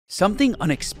Something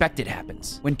unexpected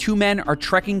happens when two men are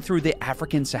trekking through the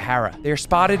African Sahara. They are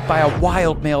spotted by a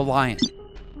wild male lion.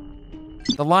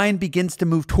 The lion begins to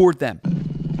move toward them.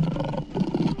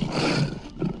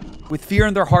 With fear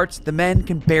in their hearts, the men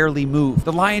can barely move.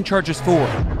 The lion charges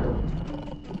forward.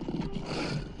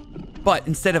 But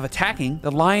instead of attacking,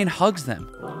 the lion hugs them.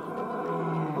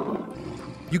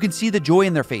 You can see the joy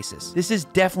in their faces. This is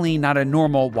definitely not a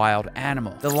normal wild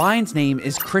animal. The lion's name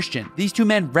is Christian. These two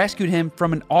men rescued him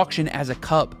from an auction as a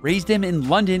cub, raised him in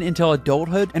London until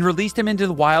adulthood, and released him into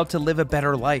the wild to live a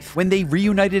better life. When they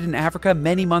reunited in Africa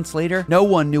many months later, no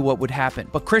one knew what would happen,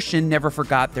 but Christian never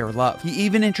forgot their love. He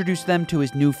even introduced them to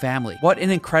his new family. What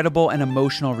an incredible and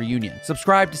emotional reunion.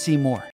 Subscribe to see more.